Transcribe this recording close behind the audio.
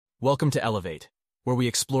Welcome to Elevate, where we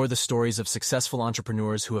explore the stories of successful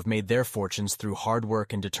entrepreneurs who have made their fortunes through hard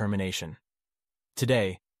work and determination.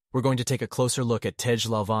 Today, we're going to take a closer look at Tej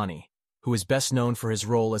Lalvani, who is best known for his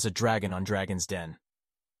role as a dragon on Dragon's Den.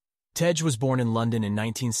 Tej was born in London in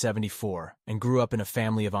 1974 and grew up in a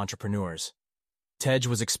family of entrepreneurs. Tej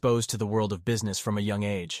was exposed to the world of business from a young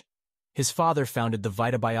age. His father founded the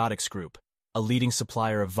Vitabiotics Group, a leading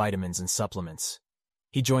supplier of vitamins and supplements.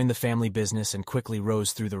 He joined the family business and quickly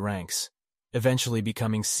rose through the ranks, eventually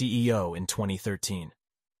becoming CEO in 2013.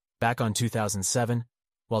 Back on 2007,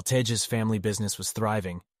 while Tej's family business was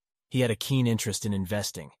thriving, he had a keen interest in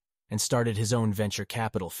investing and started his own venture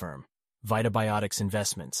capital firm, Vitabiotics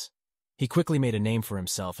Investments. He quickly made a name for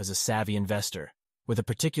himself as a savvy investor, with a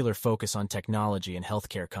particular focus on technology and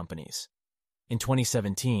healthcare companies. In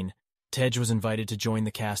 2017, Tej was invited to join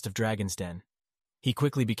the cast of Dragon's Den. He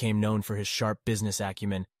quickly became known for his sharp business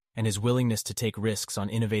acumen and his willingness to take risks on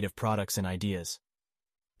innovative products and ideas.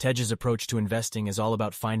 Tej's approach to investing is all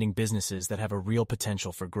about finding businesses that have a real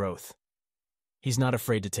potential for growth. He's not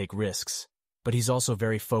afraid to take risks, but he's also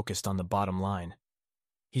very focused on the bottom line.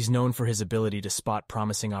 He's known for his ability to spot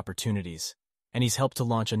promising opportunities, and he's helped to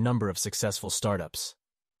launch a number of successful startups.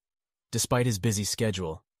 Despite his busy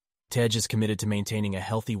schedule, Tej is committed to maintaining a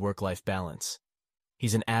healthy work-life balance.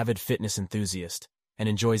 He's an avid fitness enthusiast and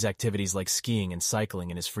enjoys activities like skiing and cycling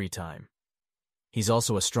in his free time. He's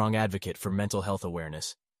also a strong advocate for mental health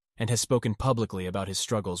awareness and has spoken publicly about his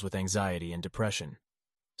struggles with anxiety and depression.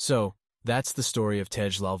 So, that's the story of Tej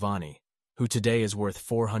Lalvani, who today is worth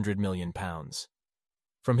 £400 million.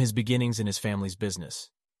 From his beginnings in his family's business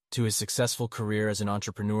to his successful career as an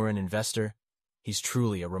entrepreneur and investor, he's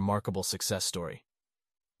truly a remarkable success story.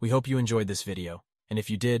 We hope you enjoyed this video, and if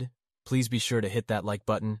you did, please be sure to hit that like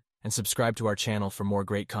button and subscribe to our channel for more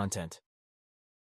great content.